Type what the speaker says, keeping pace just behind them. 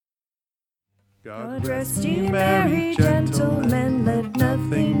God rest ye merry gentlemen, let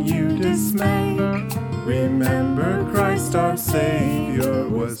nothing you dismay. Remember Christ our Savior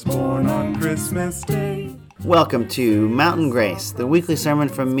was born on Christmas Day. Welcome to Mountain Grace, the weekly sermon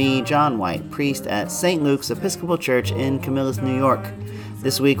from me, John White, priest at St. Luke's Episcopal Church in Camillus, New York.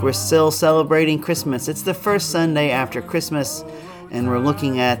 This week we're still celebrating Christmas. It's the first Sunday after Christmas, and we're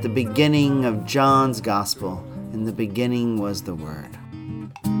looking at the beginning of John's Gospel. In the beginning was the Word.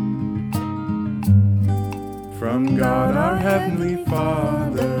 From God our Heavenly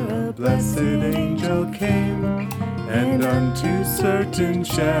Father, a blessed angel came, and unto certain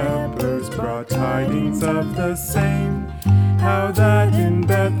shepherds brought tidings of the same, how that in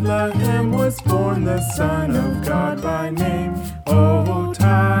Bethlehem was born the Son of God by name. Oh,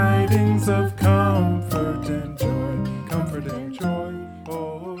 tidings of comfort and joy, comfort and joy,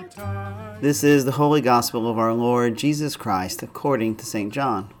 oh, tidings. This is the Holy Gospel of our Lord Jesus Christ according to St.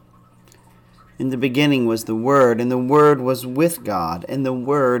 John. In the beginning was the Word, and the Word was with God, and the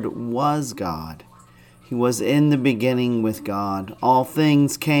Word was God. He was in the beginning with God. All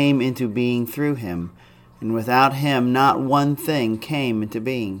things came into being through him, and without him not one thing came into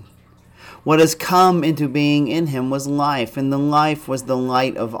being. What has come into being in him was life, and the life was the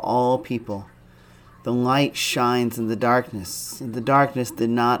light of all people. The light shines in the darkness, and the darkness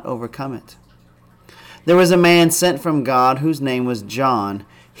did not overcome it. There was a man sent from God whose name was John.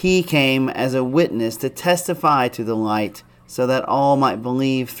 He came as a witness to testify to the light, so that all might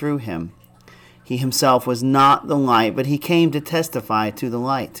believe through him. He himself was not the light, but he came to testify to the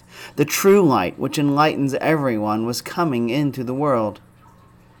light. The true light, which enlightens everyone, was coming into the world.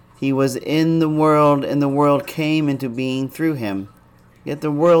 He was in the world, and the world came into being through him. Yet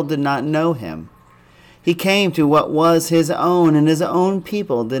the world did not know him. He came to what was his own, and his own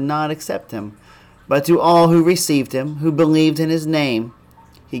people did not accept him. But to all who received him, who believed in his name,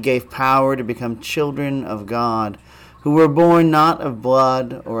 he gave power to become children of God, who were born not of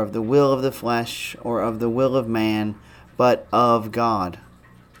blood, or of the will of the flesh, or of the will of man, but of God.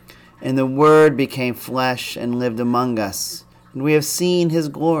 And the Word became flesh and lived among us, and we have seen his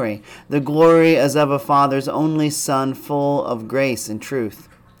glory, the glory as of a Father's only Son, full of grace and truth.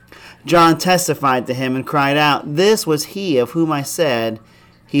 John testified to him and cried out, "This was he of whom I said,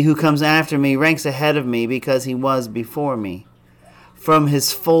 'He who comes after me ranks ahead of me, because he was before me.' From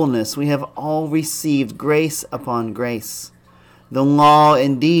his fullness we have all received grace upon grace. The law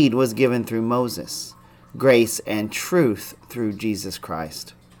indeed was given through Moses, grace and truth through Jesus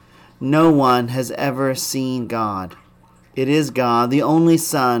Christ. No one has ever seen God. It is God, the only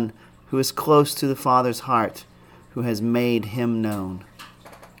Son, who is close to the Father's heart, who has made him known."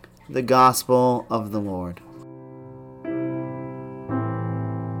 The Gospel of the Lord.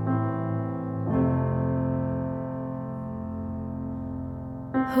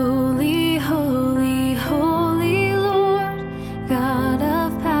 Holy, holy, holy Lord, God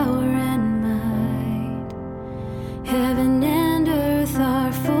of power and might. Heaven and earth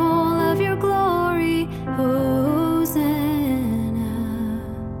are full of your glory. Hosanna.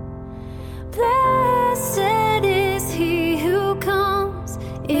 Blessed is he who comes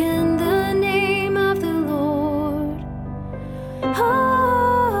in the name of the Lord. Hosanna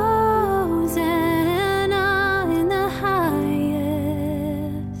in the highest.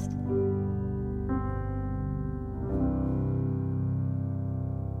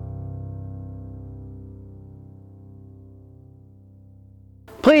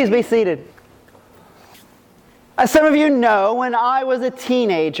 Please be seated. As some of you know, when I was a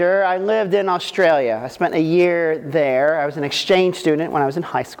teenager, I lived in Australia. I spent a year there. I was an exchange student when I was in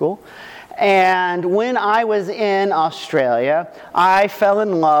high school. And when I was in Australia, I fell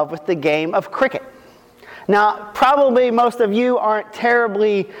in love with the game of cricket. Now, probably most of you aren't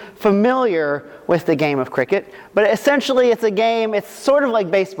terribly familiar with the game of cricket, but essentially it's a game, it's sort of like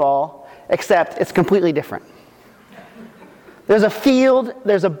baseball, except it's completely different. There's a field,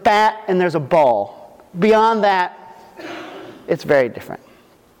 there's a bat, and there's a ball. Beyond that, it's very different.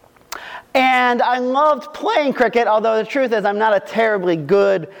 And I loved playing cricket, although the truth is I'm not a terribly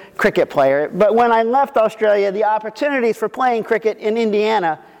good cricket player. But when I left Australia, the opportunities for playing cricket in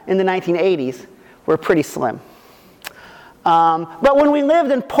Indiana in the 1980s were pretty slim. But when we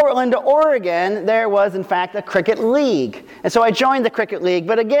lived in Portland, Oregon, there was, in fact, a cricket league. And so I joined the cricket league.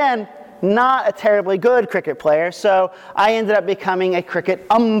 But again, not a terribly good cricket player, so I ended up becoming a cricket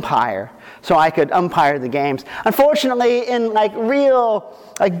umpire, so I could umpire the games. Unfortunately, in real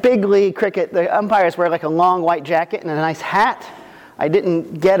big league cricket, the umpires wear a long white jacket and a nice hat. I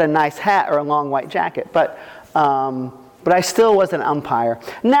didn't get a nice hat or a long white jacket, but I still was an umpire.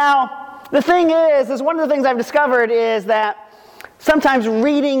 Now, the thing is one of the things I've discovered is that Sometimes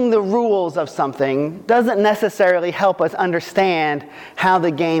reading the rules of something doesn't necessarily help us understand how the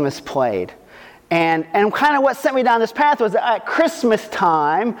game is played. And kind of what sent me down this path was at Christmas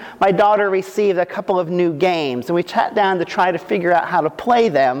time, my daughter received a couple of new games. And we sat down to try to figure out how to play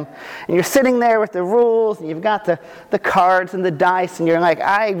them. And you're sitting there with the rules, and you've got the cards and the dice, and you're like,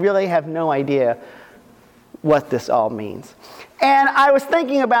 I really have no idea what this all means. And I was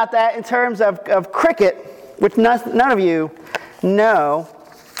thinking about that in terms of cricket, which none of you know.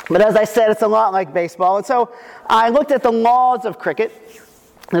 But as I said, it's a lot like baseball. And so I looked at the laws of cricket.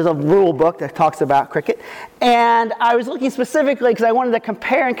 There's a rule book that talks about cricket. And I was looking specifically because I wanted to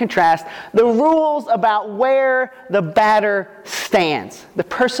compare and contrast the rules about where the batter stands. The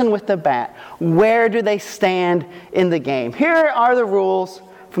person with the bat. Where do they stand in the game? Here are the rules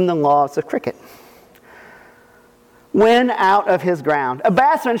from the laws of cricket. When out of his ground. A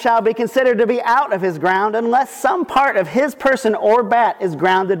batsman shall be considered to be out of his ground unless some part of his person or bat is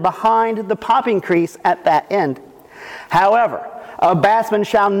grounded behind the popping crease at that end. However, a batsman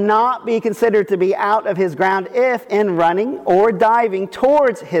shall not be considered to be out of his ground if in running or diving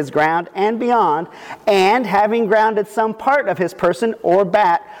towards his ground and beyond, and having grounded some part of his person or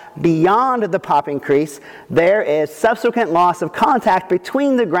bat beyond the popping crease, there is subsequent loss of contact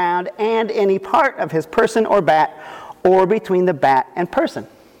between the ground and any part of his person or bat, or between the bat and person.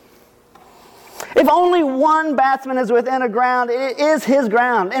 If only one batsman is within a ground, it is his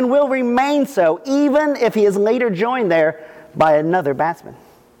ground and will remain so, even if he is later joined there by another batsman.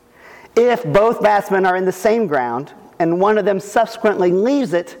 If both batsmen are in the same ground and one of them subsequently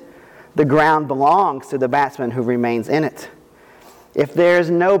leaves it, the ground belongs to the batsman who remains in it. If there is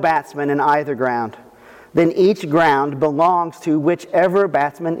no batsman in either ground, then each ground belongs to whichever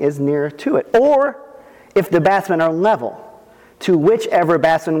batsman is nearer to it. Or if the batsmen are level, to whichever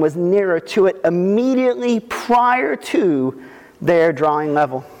batsman was nearer to it immediately prior to their drawing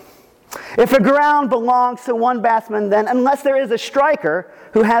level. If a ground belongs to one batsman, then unless there is a striker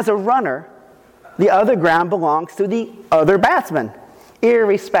who has a runner, the other ground belongs to the other batsman,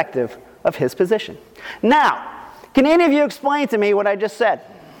 irrespective of his position. Now, can any of you explain to me what I just said?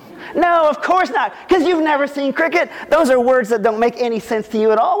 No, of course not, because you've never seen cricket. Those are words that don't make any sense to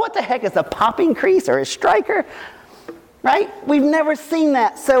you at all. What the heck is a popping crease or a striker? Right? We've never seen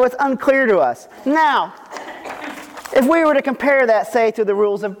that, so it's unclear to us. Now, if we were to compare that, say, to the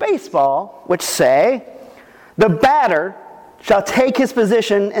rules of baseball, which say, the batter shall take his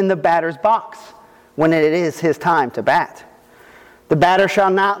position in the batter's box when it is his time to bat. The batter shall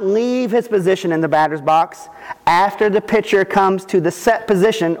not leave his position in the batter's box after the pitcher comes to the set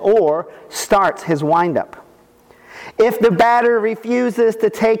position or starts his windup. If the batter refuses to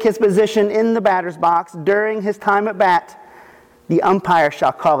take his position in the batter's box during his time at bat, the umpire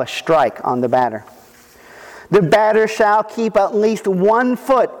shall call a strike on the batter. The batter shall keep at least 1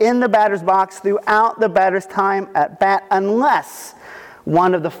 foot in the batter's box throughout the batter's time at bat unless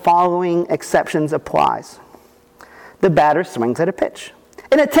one of the following exceptions applies. The batter swings at a pitch.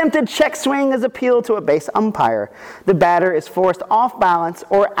 An attempted check swing is appealed to a base umpire. The batter is forced off balance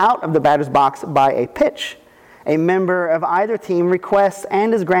or out of the batter's box by a pitch. A member of either team requests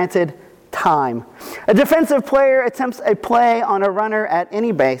and is granted time. A defensive player attempts a play on a runner at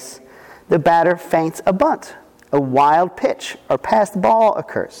any base. The batter feints a bunt. A wild pitch or passed ball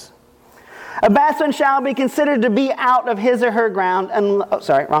occurs. A batsman shall be considered to be out of his or her ground.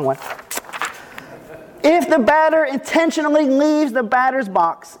 If the batter intentionally leaves the batter's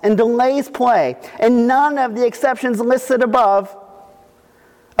box and delays play, and none of the exceptions listed above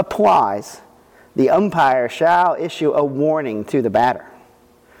applies, the umpire shall issue a warning to the batter.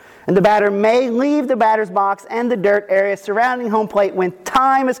 And the batter may leave the batter's box and the dirt area surrounding home plate when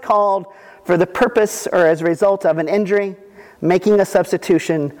time is called for the purpose or as a result of an injury, making a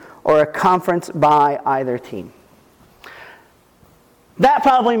substitution, or a conference by either team. That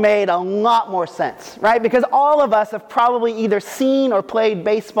probably made a lot more sense, right? Because all of us have probably either seen or played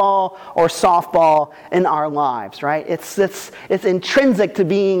baseball or softball in our lives, right? It's intrinsic to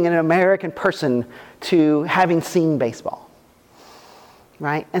being an American person to having seen baseball,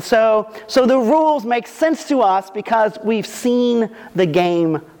 right? And so the rules make sense to us because we've seen the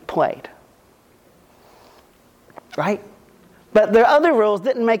game played, right? But the other rules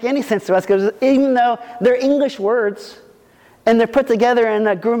didn't make any sense to us because even though they're English words, and they're put together in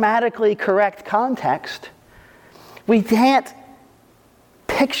a grammatically correct context, we can't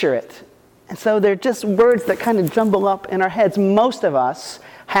picture it. And so they're just words that kind of jumble up in our heads. Most of us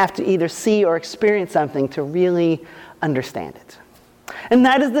have to either see or experience something to really understand it. And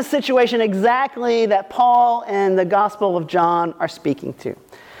that is the situation exactly that Paul and the Gospel of John are speaking to.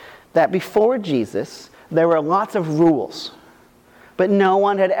 That before Jesus, there were lots of rules. but no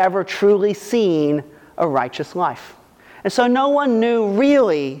one had ever truly seen a righteous life. And so no one knew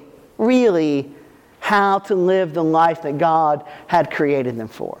really how to live the life that God had created them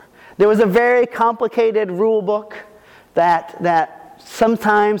for. There was a very complicated rule book that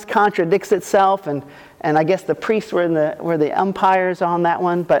sometimes contradicts itself, and I guess the priests were the umpires on that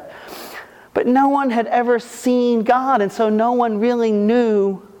one, but no one had ever seen God, and so no one really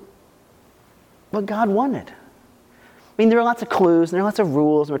knew what God wanted. I mean, there were lots of clues, and there were lots of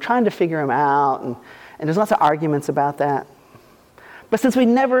rules, and we're trying to figure them out, and there's lots of arguments about that. But since we'd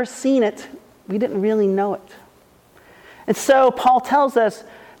never seen it, we didn't really know it. And so Paul tells us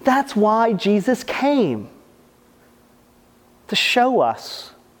that's why Jesus came, to show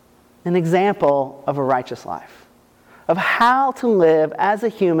us an example of a righteous life, of how to live as a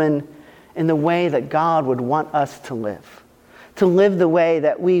human in the way that God would want us to live the way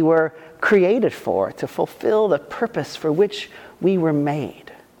that we were created for, to fulfill the purpose for which we were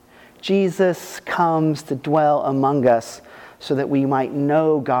made. Jesus comes to dwell among us so that we might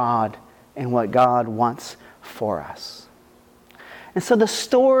know God and what God wants for us. And so the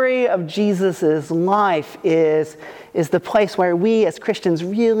story of Jesus' life is the place where we as Christians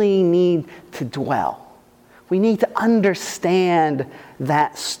really need to dwell. We need to understand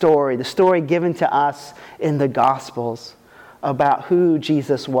that story, the story given to us in the Gospels about who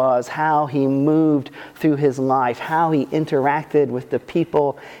Jesus was, how he moved through his life, how he interacted with the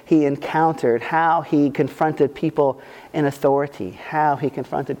people he encountered, how he confronted people in authority, how he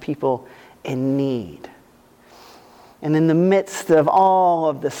confronted people in need. And in the midst of all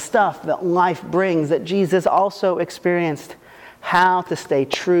of the stuff that life brings, that Jesus also experienced how to stay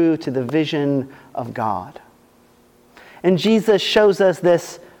true to the vision of God. And Jesus shows us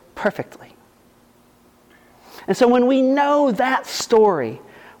this perfectly. And so when we know that story,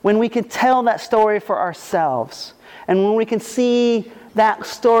 when we can tell that story for ourselves, and when we can see that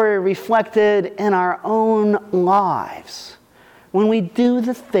story reflected in our own lives, when we do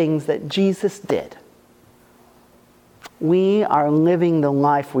the things that Jesus did, we are living the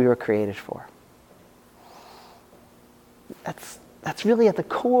life we were created for. That's really at the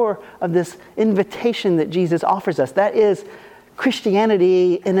core of this invitation that Jesus offers us. That is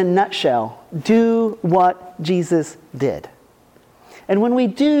Christianity in a nutshell. Do what Jesus did. And when we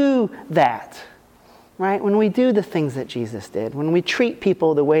do that, right, when we do the things that Jesus did, when we treat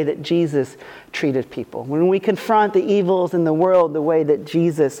people the way that Jesus treated people, when we confront the evils in the world the way that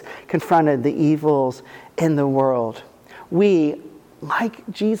Jesus confronted the evils in the world, we, like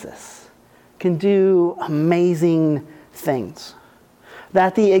Jesus, can do amazing things.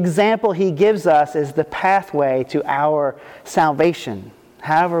 That the example he gives us is the pathway to our salvation,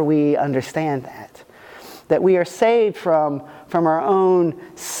 however we understand that. That we are saved from our own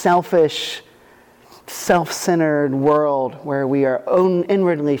selfish, self-centered world where we are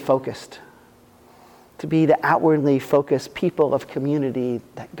inwardly focused, to be the outwardly focused people of community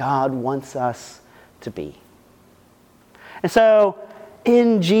that God wants us to be. And so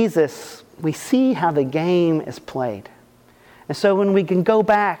in Jesus, we see how the game is played. And so when we can go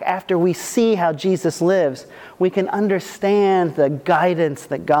back after we see how Jesus lives, we can understand the guidance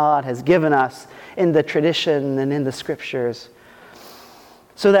that God has given us in the tradition and in the scriptures.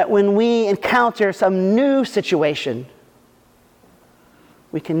 So that when we encounter some new situation,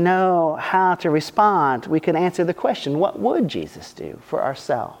 we can know how to respond. We can answer the question, what would Jesus do for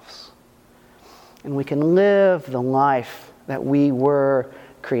ourselves? And we can live the life that we were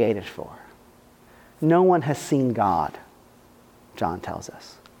created for. No one has seen God, John tells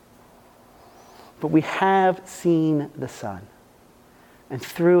us. But we have seen the Son. And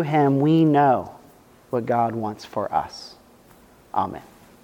through him we know what God wants for us. Amen.